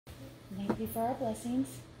Thank you for our blessings.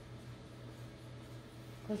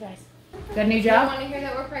 Close your eyes. Got a new job? You want to hear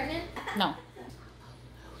that we're pregnant? No.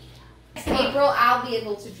 April, I'll be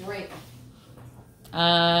able to drink.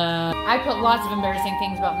 I put lots of embarrassing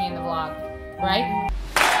things about me in the vlog, right?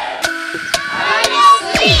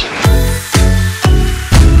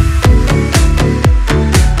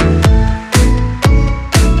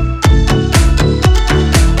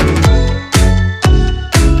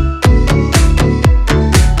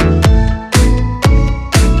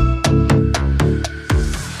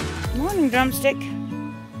 Morning, drumstick.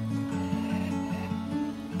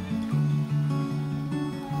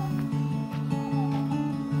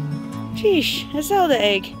 Sheesh, I saw the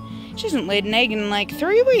egg. She hasn't laid an egg in like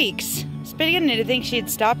 3 weeks. It's beginning to think she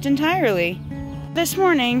had stopped entirely. This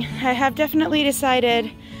morning, I have definitely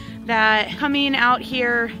decided that coming out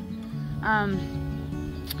here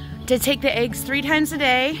to take the eggs 3 times a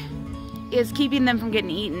day is keeping them from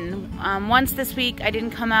getting eaten. Once this week, I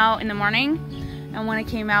didn't come out in the morning, and when I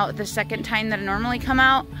came out the second time that I normally come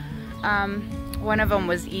out, one of them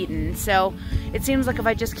was eaten. So it seems like if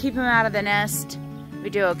I just keep them out of the nest,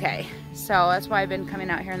 we do okay. So that's why I've been coming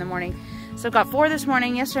out here in the morning. So I've got 4 this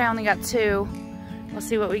morning. Yesterday I only got 2. We'll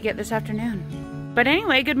see what we get this afternoon. But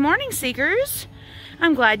anyway, good morning, Seekers.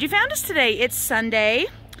 I'm glad you found us today. It's Sunday.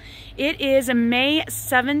 It is May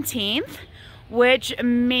 17th, which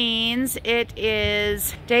means it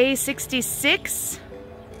is day 66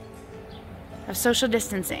 of social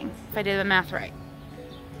distancing, if I did the math right.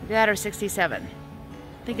 That or 67.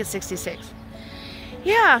 I think it's 66.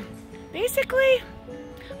 Yeah, basically,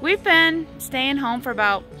 we've been staying home for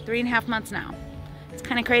about 3.5 months now. It's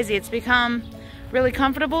kind of crazy. It's become really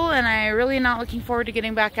comfortable, and I'm really not looking forward to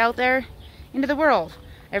getting back out there into the world.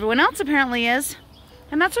 Everyone else apparently is,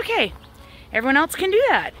 and that's okay. Everyone else can do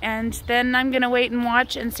that, and then I'm gonna wait and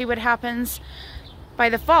watch and see what happens by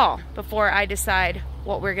the fall before I decide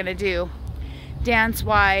what we're gonna do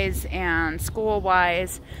dance-wise and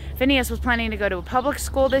school-wise. Phineas was planning to go to a public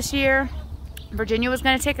school this year. Virginia was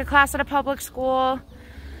gonna take a class at a public school.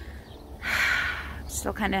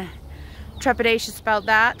 Still kind of trepidatious about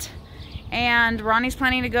that. And Ronnie's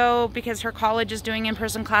planning to go because her college is doing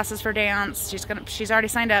in-person classes for dance. She's already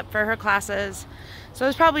signed up for her classes. So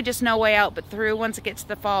there's probably just no way out but through once it gets to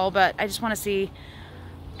the fall. But I just want to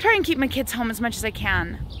try and keep my kids home as much as I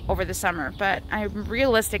can over the summer. But I'm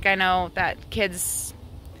realistic. I know that kids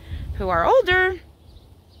who are older,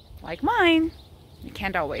 like mine, you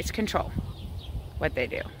can't always control what they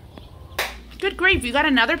do. Good grief, you got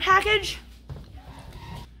another package?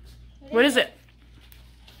 What is it?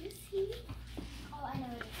 Oh, I know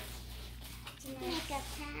what it is.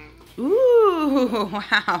 It's a Ooh,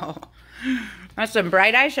 wow. That's some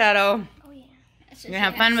bright eyeshadow. Oh, yeah. You're gonna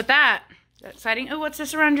have fun with that. Is that exciting? Oh, what's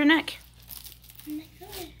this around your neck? Oh my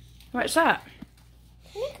goodness. What's that?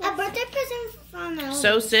 A birthday present from Elvis.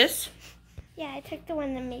 So, sis? Yeah, I took the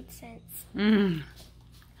one that made sense. Mm.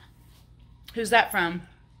 Who's that from?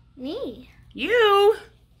 Me. You?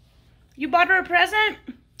 You bought her a present?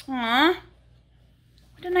 Aw.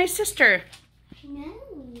 What a nice sister. She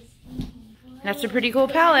knows. That's a pretty cool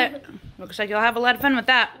palette. Looks like you'll have a lot of fun with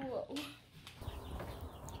that. Whoa.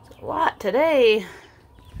 It's a lot today.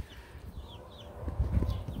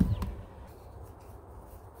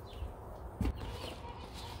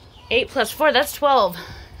 Eight plus 4, that's 12.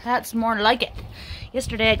 That's more like it.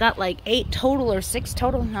 Yesterday I got like 8 total or 6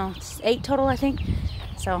 total. No, it's 8 total, I think.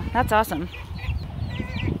 So that's awesome.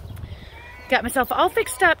 Got myself all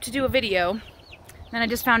fixed up to do a video. Then I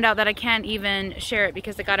just found out that I can't even share it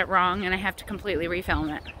because I got it wrong and I have to completely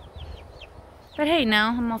refilm it. But hey, now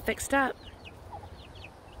I'm all fixed up.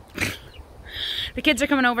 The kids are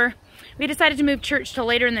coming over. We decided to move church till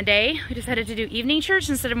later in the day. We decided to do evening church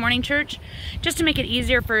instead of morning church, just to make it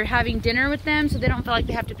easier for having dinner with them so they don't feel like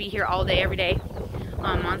they have to be here all day every day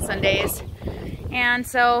on Sundays. And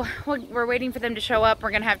so we're waiting for them to show up.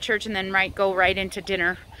 We're gonna have church and then go right into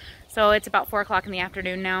dinner. So it's about 4 o'clock in the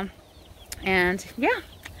afternoon now. And yeah,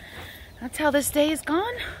 that's how this day is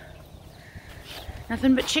gone.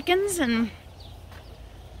 Nothing but chickens and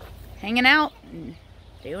hanging out and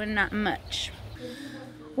doing not much.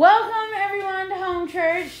 Welcome everyone to home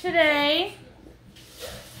church today.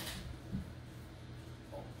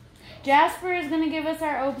 Jasper is going to give us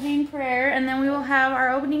our opening prayer, and then we will have our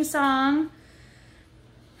opening song,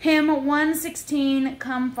 hymn 116,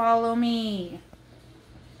 Come Follow Me.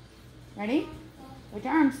 Ready? With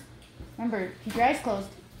your arms. Remember, keep your eyes closed.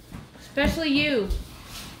 Especially you.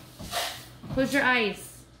 Close your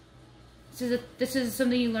eyes. This is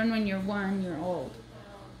something you learn when you're 1 year old.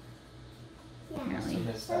 Yeah. Really.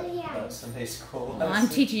 So, yeah. Sunday school. Well, I'm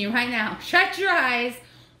teaching you right now. Shut your eyes.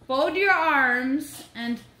 fold your arms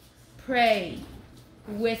and pray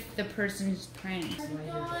with the person who's praying.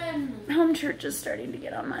 Home church is starting to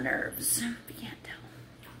get on my nerves. If you can't tell.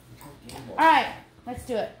 Alright, let's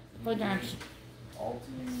do it. Fold your arms.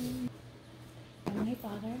 Heavenly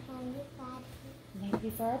Father, thank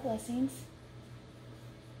you for our blessings.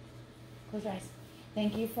 Close your eyes.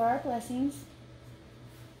 Thank you for our blessings.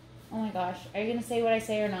 Oh my gosh. Are you going to say what I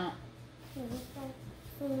say or not?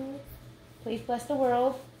 Please bless the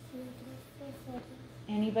world.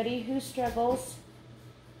 Anybody who struggles.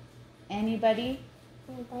 Anybody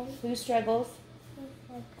who struggles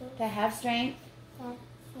to have strength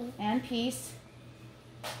and peace.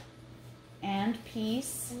 And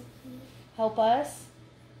peace. Help us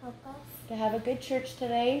to have a good church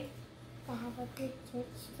today.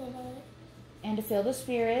 And to feel the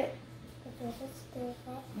Spirit.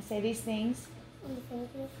 I say these things in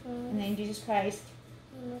the name of Jesus Christ.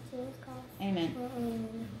 Amen. All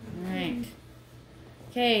right.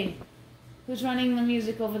 Okay. Who's running the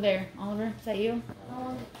music over there? Oliver, is that you?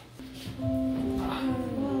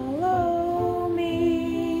 Follow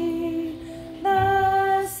me,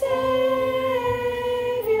 the Savior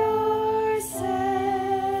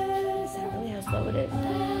says. Is that really how slow it is?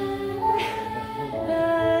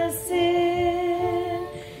 The sin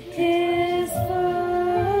his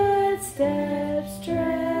footsteps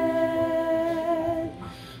tread,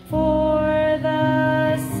 for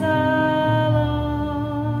thus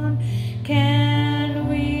alone can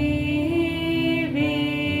we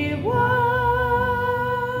be one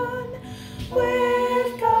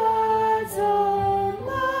with God's own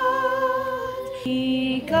love,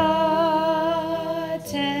 begotten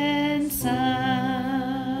Son.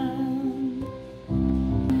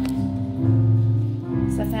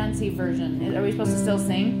 It's a fancy version. Are we supposed to still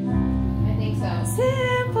sing? I think so.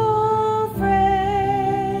 Simple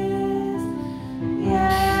phrase,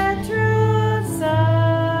 yet truth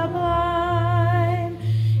sublime,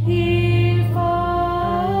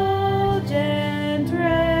 effulgent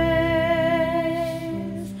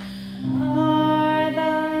rays are the,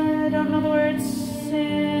 I don't know the words,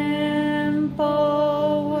 simple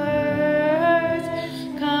words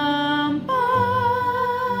combine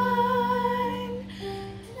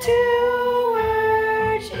to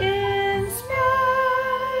words inspire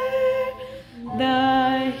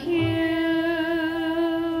the human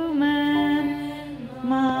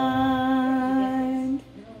mind.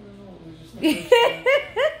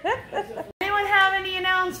 Anyone have any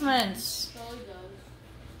announcements?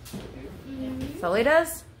 Sully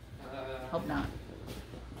does? Hope not.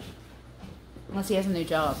 Unless he has a new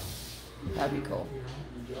job. That'd be cool.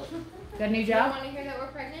 Got a new You job? want to hear that we're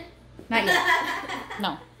pregnant? Not yet.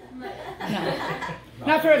 No. No.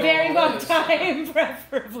 Not for a very long time,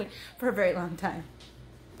 preferably. For a very long time.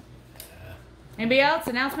 Anybody else?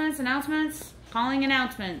 Announcements? Calling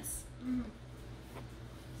announcements.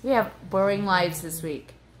 We have boring lives this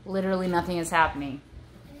week. Literally nothing is happening.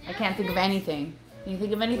 I can't think of anything. Can you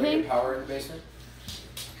think of anything? Power in the basement?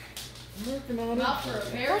 Not for a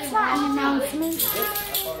very That's not an long time. announcement.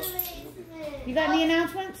 You got any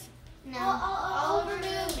announcements? No. Oliver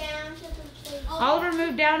moved down to the place. Oliver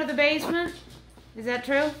moved down to the basement. Is that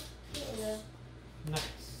true? Nice.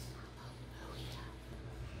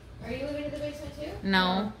 Are you moving to the basement too?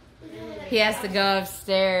 No. He has to go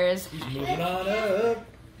upstairs. He's moving on up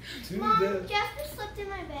to Mom, the... Jasper slept in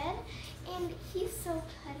my bed, and he's so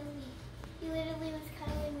cuddly. He literally was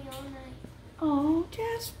cuddling me all night. Oh,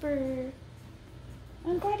 Jasper.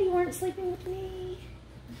 I'm glad you weren't sleeping with me.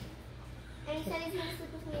 And he said he's going to sleep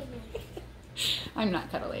with me again. I'm not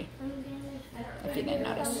cuddly, if you didn't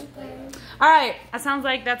notice. Okay. All right, that sounds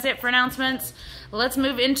like that's it for announcements. Let's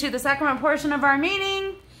move into the sacrament portion of our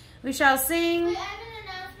meeting. We shall sing. Wait, I have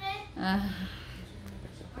an announcement.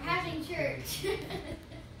 We're having church.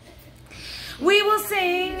 We will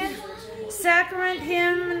sing sacrament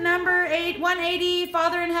hymn number 180,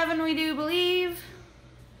 Father in heaven we do believe,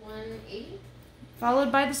 180?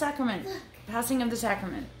 followed by the sacrament, passing of the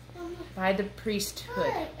sacrament by the priesthood. Look,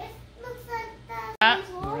 it looks like that's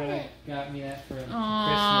Loretta got me that for Christmas Aww.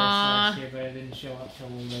 last year, but it didn't show up till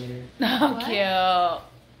later. Oh, cute.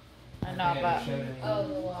 I know, I but. showed it. Oh,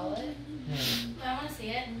 the wallet? Yeah. I want to see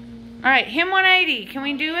it. All right, hymn 180. Can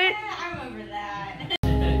we do it? I remember that.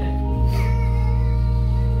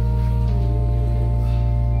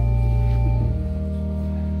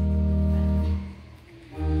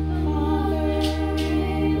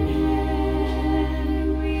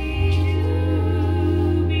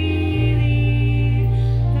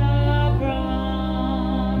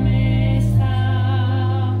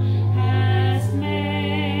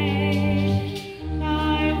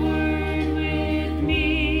 Thy word with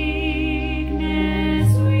me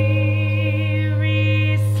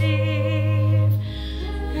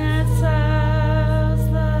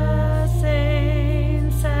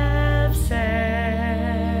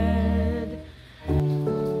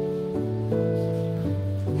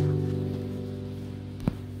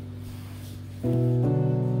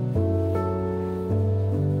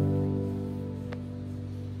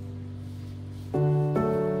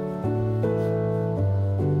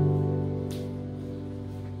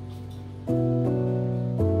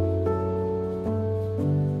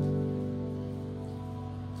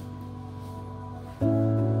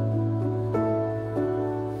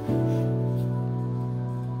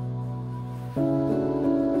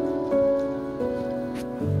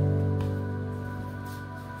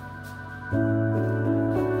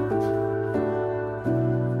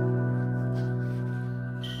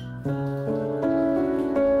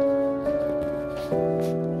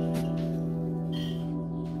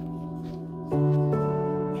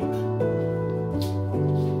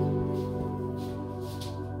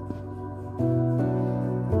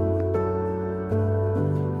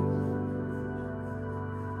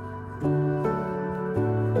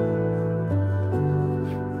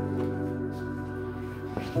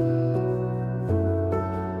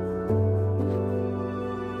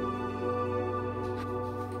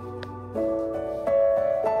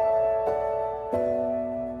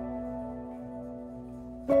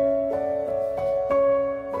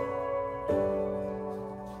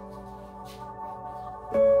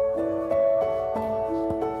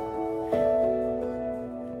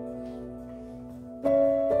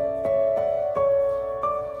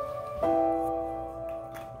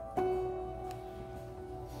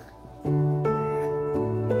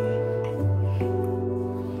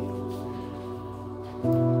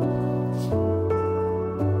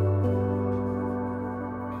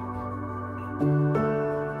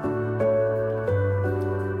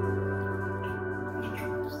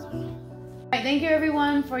Thank you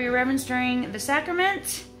everyone for your reverence during the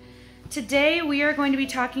sacrament. Today we are going to be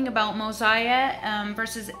talking about Mosiah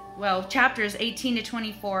chapters 18 to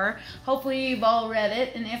 24. Hopefully you've all read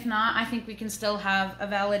it, and if not, I think we can still have a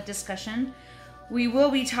valid discussion. We will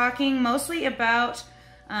be talking mostly about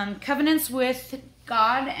covenants with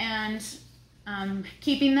God and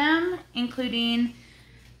keeping them, including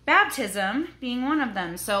baptism being one of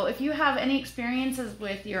them. So if you have any experiences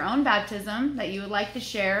with your own baptism that you would like to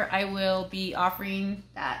share, I will be offering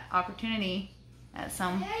that opportunity at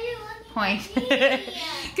some point.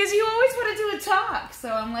 Because you always want to do a talk,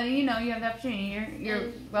 so I'm letting you know you have the opportunity. You're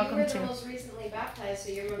welcome to. You were the most recently baptized,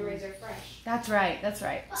 so your memories are fresh. That's right, that's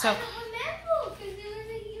right. Well, So, I don't remember because it was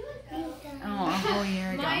a year ago. oh, a whole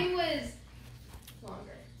year ago. Mine was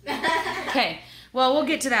longer. Okay, well, we'll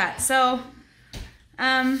get to that. So,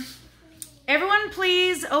 everyone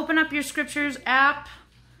please open up your scriptures app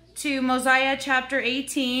to Mosiah chapter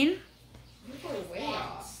 18. You were way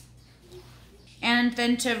off. And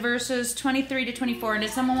then to verses 23 to 24.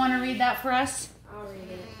 Does someone want to read that for us? I'll read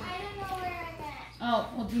it. I don't know where I'm at. Oh,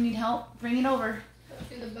 well, do you need help? Bring it over.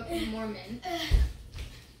 Through the Book of Mormon.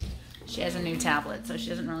 She has a new tablet, so she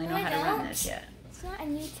doesn't really know how to run this yet. It's not a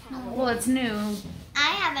new tablet. Well, it's new. I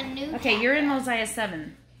have a new tablet. Okay, you're in Mosiah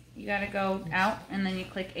 7. You got to go out, and then you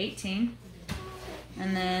click 18.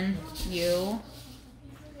 And then you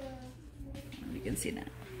can see that.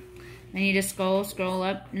 Then you just scroll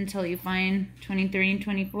up until you find 23 and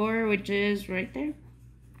 24, which is right there.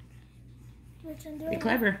 Pretty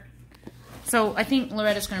clever. So I think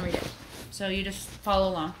Loretta's going to read it. So you just follow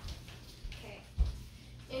along. Okay.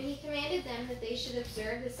 And he commanded them that they should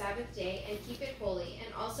observe the Sabbath day and keep it holy,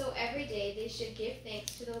 and also every day they should give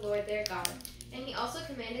thanks to the Lord their God. And he also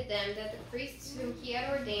commanded them that the priests whom he had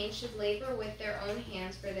ordained should labor with their own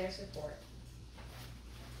hands for their support.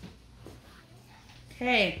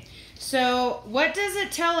 Okay, so what does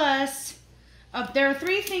it tell us? There are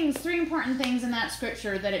three important things in that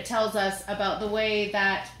scripture that it tells us about the way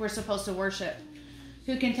that we're supposed to worship.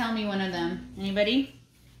 Who can tell me one of them? Anybody?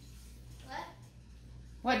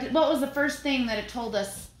 What was the first thing that it told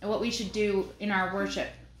us what we should do in our worship?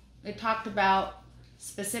 It talked about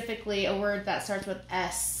specifically a word that starts with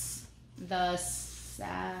S. The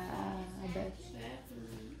Sabbath.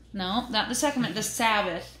 No, not the second, the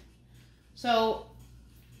Sabbath. So,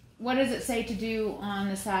 what does it say to do on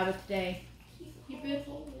the Sabbath day? Keep it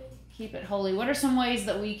holy. Keep it holy. What are some ways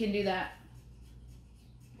that we can do that?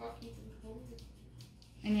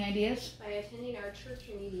 Any ideas? By attending our church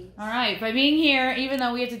meetings. All right, by being here, even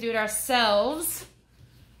though we have to do it ourselves,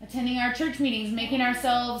 attending our church meetings, making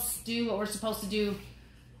ourselves do what we're supposed to do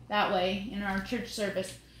that way in our church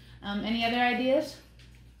service. Any other ideas?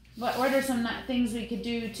 What are some things we could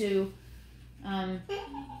do to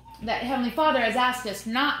that Heavenly Father has asked us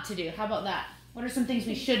not to do? How about that? What are some things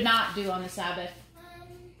we should not do on the Sabbath?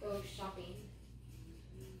 Go shopping.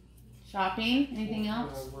 Shopping? Anything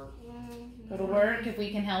else? Go to work if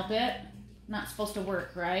we can help it. Not supposed to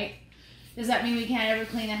work, right? Does that mean we can't ever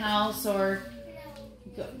clean a house or,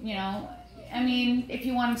 I mean, if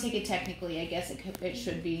you want to take it technically, I guess it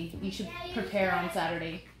should be. You should prepare on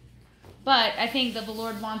Saturday. But I think that the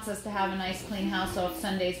Lord wants us to have a nice clean house, so if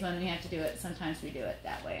Sundays when we have to do it, sometimes we do it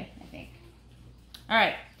that way, I think. All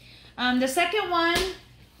right. The second one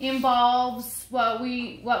involves what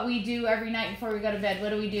we do every night before we go to bed. What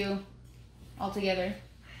do we do all together?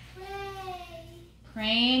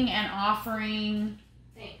 Praying and offering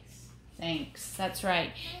thanks. That's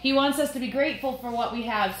right. He wants us to be grateful for what we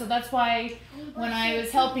have. So that's why when I was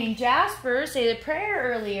helping Jasper say the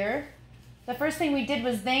prayer earlier, the first thing we did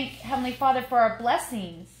was thank Heavenly Father for our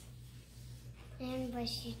blessings. And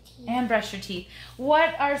brush your teeth. And brush your teeth.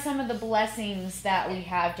 What are some of the blessings that we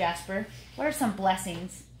have, Jasper? What are some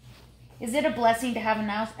blessings? Is it a blessing to have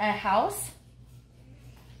a house?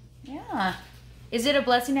 Yeah. Is it a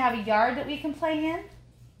blessing to have a yard that we can play in?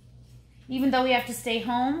 Even though we have to stay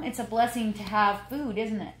home, it's a blessing to have food,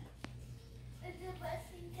 isn't it? It's a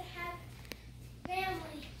blessing to have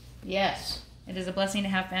family. Yes, it is a blessing to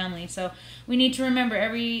have family. So we need to remember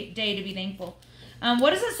every day to be thankful. What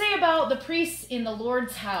does it say about the priests in the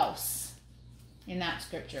Lord's house in that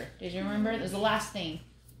scripture? Did you remember? It was the last thing.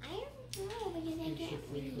 I don't know because I can't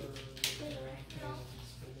read.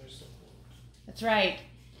 That's right.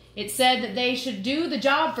 It said that they should do the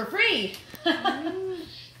job for free.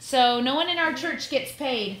 So no one in our church gets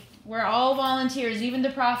paid. We're all volunteers, even the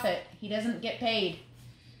prophet. He doesn't get paid.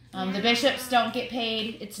 The bishops don't get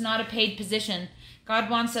paid. It's not a paid position. God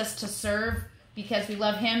wants us to serve because we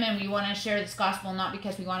love Him and we want to share this gospel, not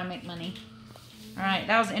because we want to make money. All right,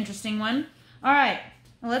 that was an interesting one. All right,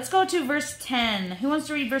 Let's go to verse 10. Who wants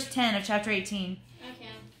to read verse 10 of chapter 18? I can.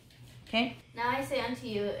 Okay. Now I say unto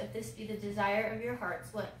you, if this be the desire of your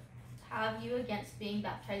hearts, what have you against being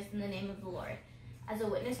baptized in the name of the Lord, as a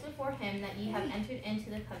witness before him that ye have entered into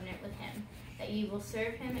the covenant with him, that ye will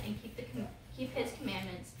serve him and keep his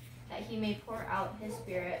commandments, that he may pour out his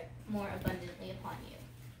Spirit more abundantly upon you.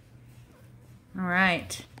 All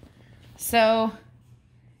right. So,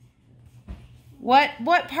 what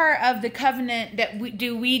part of the covenant that we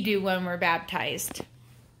do when we're baptized?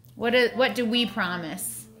 What do we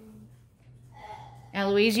promise?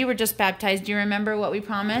 Eloise, you were just baptized. Do you remember what we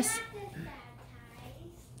promised?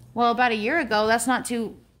 Well, about a year ago. That's not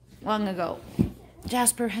too long ago.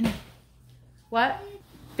 Jasper, honey. What?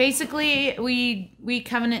 Basically, we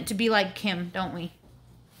covenant to be like him, don't we?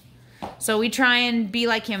 So we try and be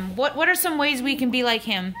like him. What are some ways we can be like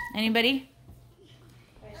him? Anybody?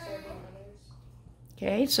 By serving others.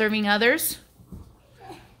 Okay, serving others.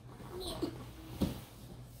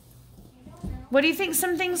 What do you think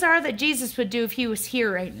some things are that Jesus would do if he was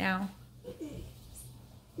here right now?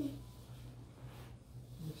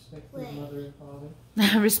 Respect his mother and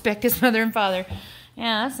father. Respect his mother and father.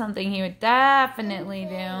 Yeah, that's something he would definitely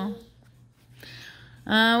do.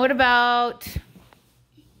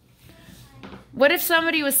 What if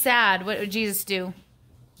somebody was sad? What would Jesus do?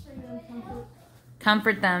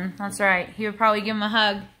 Comfort them. That's right. He would probably give them a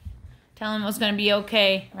hug. Tell them it was going to be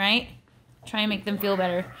okay, right? Try and make them feel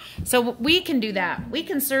better. So we can do that. We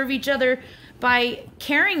can serve each other by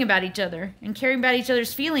caring about each other and caring about each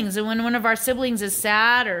other's feelings. And when one of our siblings is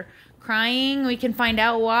sad or crying, we can find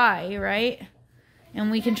out why, right? And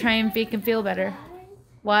we can try and make them feel better.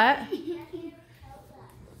 What?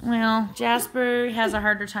 Well, Jasper has a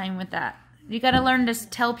harder time with that. You got to learn to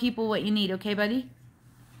tell people what you need, okay, buddy?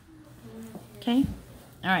 Okay?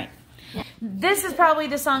 All right. This is probably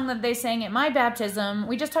the song that they sang at my baptism.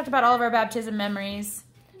 We just talked about all of our baptism memories.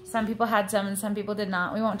 Some people had some and some people did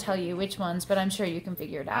not. We won't tell you which ones, but I'm sure you can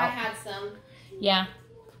figure it out. I had some. Yeah.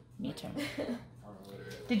 Me too.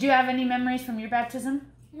 Did you have any memories from your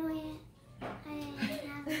baptism? No, I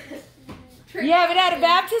haven't. You haven't had a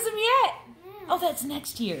baptism yet? Oh, that's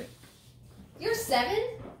next year. You're 7?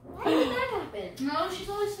 Why did that happen? No, she's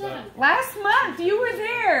only 7. Last month, you were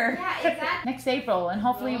there. Yeah, exactly. Next April, and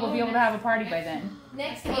hopefully we'll be able to have a party by then.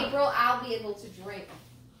 Next April, I'll be able to drink.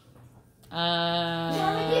 We don't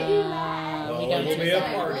It'll do be a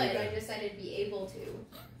that. party. I decided to be able to.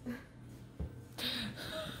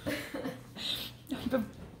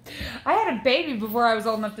 I had a baby before I was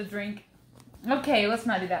old enough to drink. Okay, let's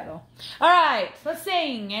not do that though. All right, let's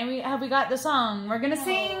sing. And we got the song. We're gonna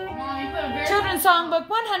sing Children's Songbook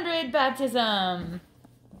 100 Baptism.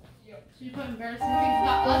 So you put embarrassing things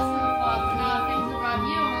about us in the vlog, but not things about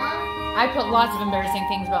you, huh? I put lots of embarrassing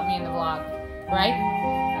things about me in the vlog, right?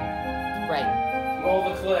 Right. Roll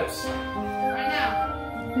the clips. Right now.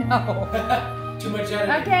 No. Too much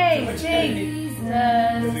editing. Okay, Too much sing. editing.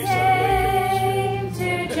 Jesus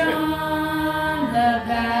came to John the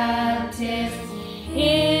Baptist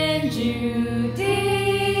in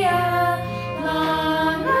Judea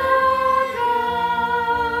long ago,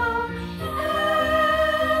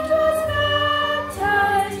 and was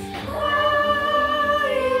baptized by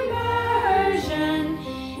immersion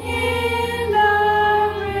in the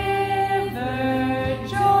river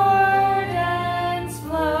Jordan's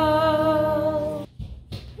flow.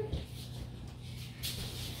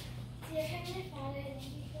 Dear Heavenly Father, thank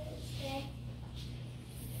you for this day.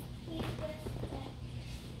 We bless that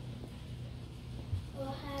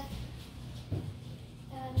we'll have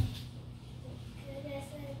a good rest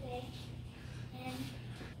of the day. And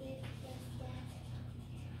we bless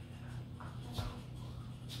that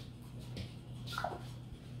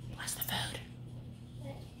What's the food?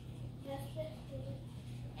 bless the food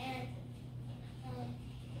and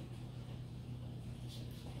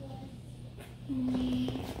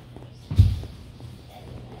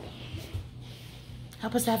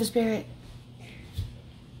Help us to have the Spirit.